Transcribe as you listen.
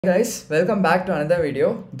Hey guys, welcome back to another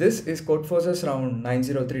video. This is Codeforces Round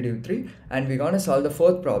 903 and we're gonna solve the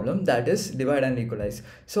fourth problem, that is divide and equalize.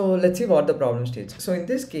 So let's see what the problem states. So in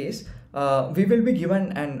this case, we will be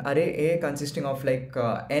given an array A consisting of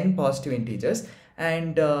n positive integers,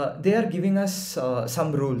 and they are giving us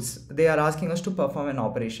some rules. They are asking us to perform an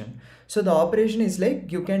operation. So the operation is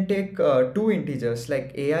like you can take two integers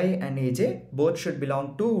like AI and AJ, both should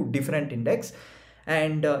belong to different index,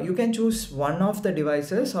 and you can choose one of the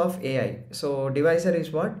divisors of AI. So divisor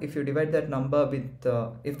is what? If you divide that number with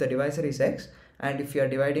if the divisor is x, and if you are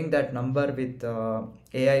dividing that number with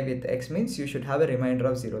AI with x, means you should have a remainder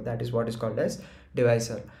of 0. That is what is called as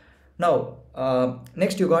divisor. Now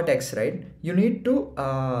next you got x, right? You need to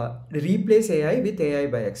replace AI with AI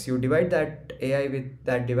by x. You divide that AI with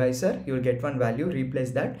that divisor, you will get one value,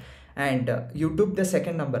 replace that, and you took the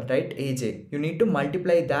second number, right, AJ. You need to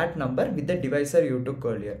multiply that number with the divisor you took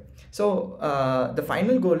earlier. So the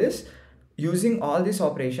final goal is, using all these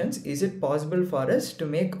operations, is it possible for us to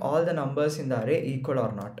make all the numbers in the array equal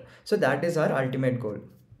or not? So that is our ultimate goal.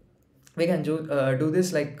 We can do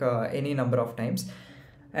this any number of times,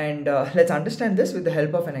 and let's understand this with the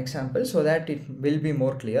help of an example so that it will be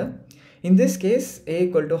more clear. In this case, a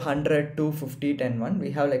equal to 100, 250, 10, 1,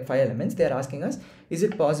 we have like 5 elements. They are asking us, is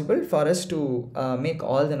it possible for us to make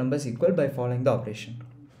all the numbers equal by following the operation?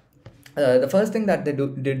 The first thing that they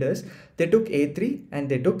did is, they took A3 and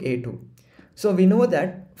they took A2. So we know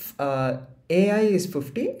that AI is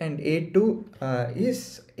 50 and A2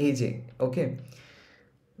 is AJ, okay?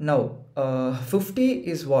 Now 50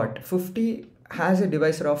 is what? 50 has a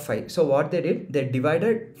divisor of 5. So what they did, they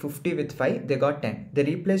divided 50 with 5, they got 10. They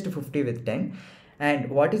replaced 50 with 10. And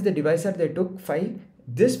what is the divisor they took? 5.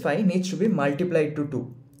 This 5 needs to be multiplied to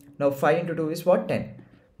 2. Now 5 into 2 is what? 10.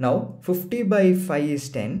 Now 50 by 5 is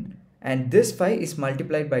 10, and this 5 is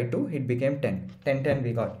multiplied by 2, it became 10. 10, 10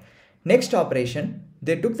 we got. Next operation,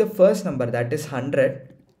 they took the first number, that is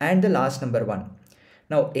 100, and the last number 1.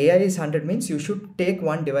 Now AI is 100, means you should take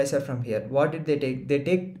one divisor from here. What did they take? They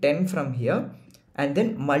take 10 from here and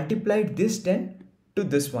then multiplied this 10 to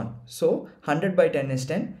this one. So 100 by 10 is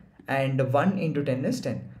 10 and 1 into 10 is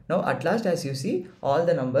 10. Now at last, as you see, all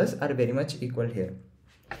the numbers are very much equal here.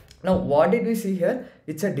 Now what did we see here?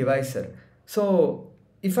 It's a divisor. So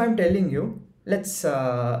if I'm telling you, let's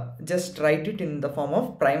just write it in the form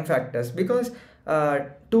of prime factors, because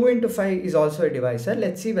 2 into 5 is also a divisor.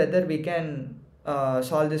 Let's see whether we can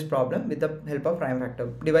solve this problem with the help of prime factor.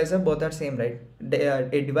 Divisor, both are same, right?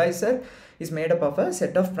 A divisor is made up of a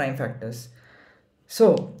set of prime factors.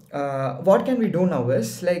 So what can we do now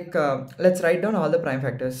is, let's write down all the prime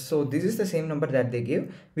factors. So this is the same number that they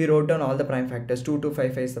give. We wrote down all the prime factors.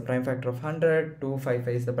 2255 is the prime factor of 100,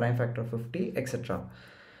 255 is the prime factor of 50, etc.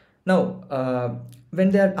 Now when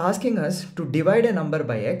they are asking us to divide a number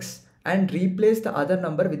by x and replace the other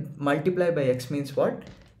number with multiply by x, means what?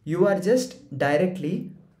 You are just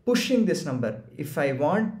directly pushing this number. If I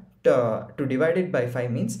want to divide it by 5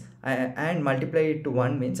 means and multiply it to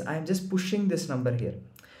 1 means I am just pushing this number here.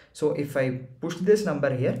 So if I push this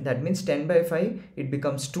number here, that means 10 by 5 it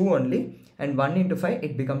becomes 2 only, and 1 into 5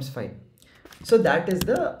 it becomes 5. So that is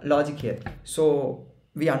the logic here. So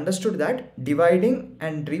we understood that dividing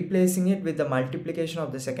and replacing it with the multiplication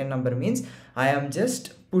of the second number means I am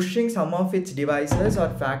just pushing some of its divisors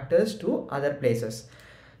or factors to other places.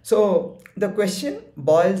 So the question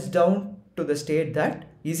boils down to the state that,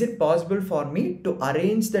 is it possible for me to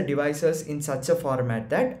arrange the divisors in such a format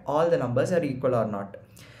that all the numbers are equal or not?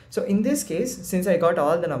 So in this case, since I got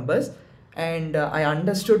all the numbers and I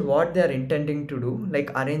understood what they are intending to do, like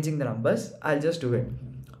arranging the numbers, I'll just do it.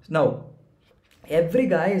 Now every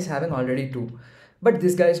guy is having already 2, but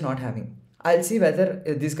this guy is not having. I'll see whether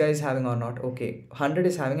this guy is having or not. Okay, 100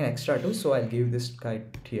 is having an extra 2, so I'll give this guy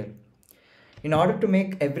here. In order to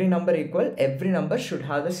make every number equal, every number should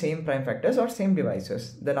have the same prime factors or same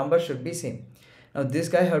divisors. The number should be same. Now this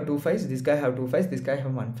guy have 2 5s, this guy have 2 5s, this guy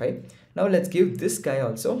have 1 5. Now let's give this guy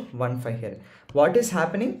also 1 5 here. What is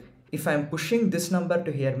happening? If I am pushing this number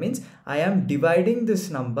to here means I am dividing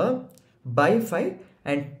this number by 5,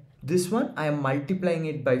 and this one I am multiplying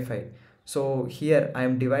it by 5. So here I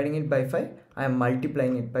am dividing it by 5, I am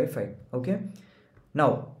multiplying it by 5. Okay.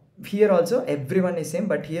 Now here also everyone is same,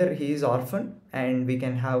 but here he is orphan and we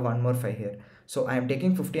can have one more 5 here. So I am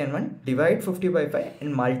taking 50 and 1, divide 50 by 5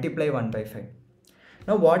 and multiply 1 by 5.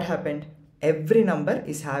 Now what happened? Every number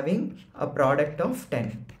is having a product of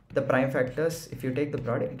 10. The prime factors, if you take the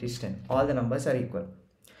product, it is 10. All the numbers are equal.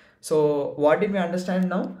 So what did we understand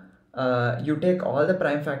now? You take all the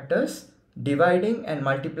prime factors Dividing and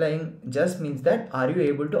multiplying just means that are you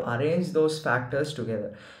able to arrange those factors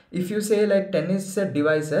together. If you say like 10 is a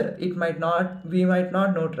divisor, we might not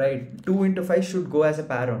note, right? 2 into 5 should go as a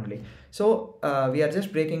pair only. So we are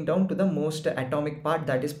just breaking down to the most atomic part,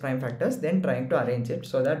 that is prime factors, then trying to arrange it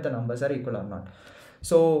so that the numbers are equal or not.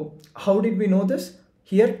 So how did we know this?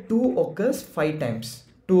 Here 2 occurs 5 times.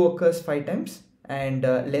 2 occurs 5 times, and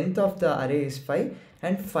length of the array is 5,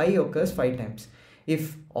 and 5 occurs 5 times.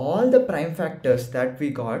 If all the prime factors that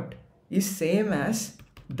we got is same as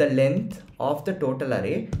the length of the total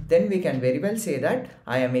array, then we can very well say that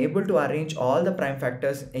I am able to arrange all the prime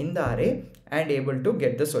factors in the array and able to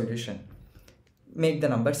get the solution, make the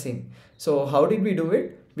number same. So how did we do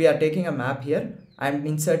it? We are taking a map here. I'm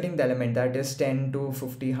inserting the element, that is 10 to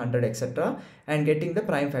 50, 100, etc., and getting the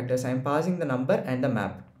prime factors. I'm passing the number and the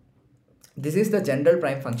map. This is the general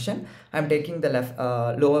prime function. I'm taking the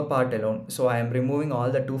lower part alone. So I am removing all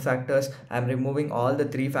the 2 factors. I'm removing all the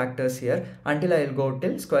 3 factors here until I'll go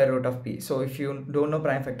till square root of p. So if you don't know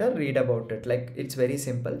prime factor, read about it. Like, it's very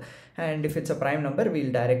simple. And if it's a prime number,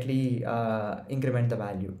 we'll directly increment the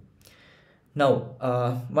value. Now,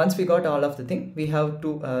 once we got all of the thing, we have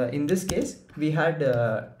to, in this case, we had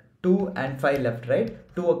 2 and 5 left,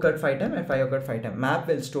 right? 2 occurred 5 times and 5 occurred 5 times. Map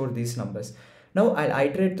will store these numbers. Now I'll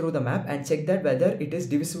iterate through the map and check that whether it is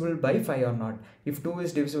divisible by 5 or not. If 2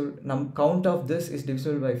 is divisible, count of this is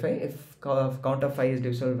divisible by 5. If count of 5 is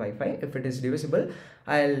divisible by 5, if it is divisible,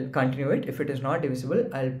 I'll continue it. If it is not divisible,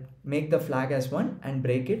 I'll make the flag as 1 and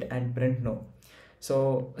break it and print no.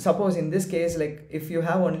 So suppose in this case, like if you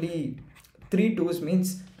have only 3 2's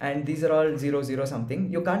means, and these are all 0 0 something,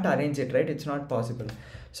 you can't arrange it, right? It's not possible.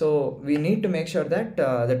 So we need to make sure that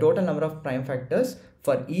the total number of prime factors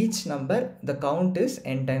for each number, the count is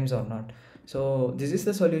n times or not. So this is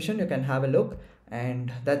the solution. You can have a look,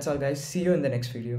 and that's all guys. See you in the next video.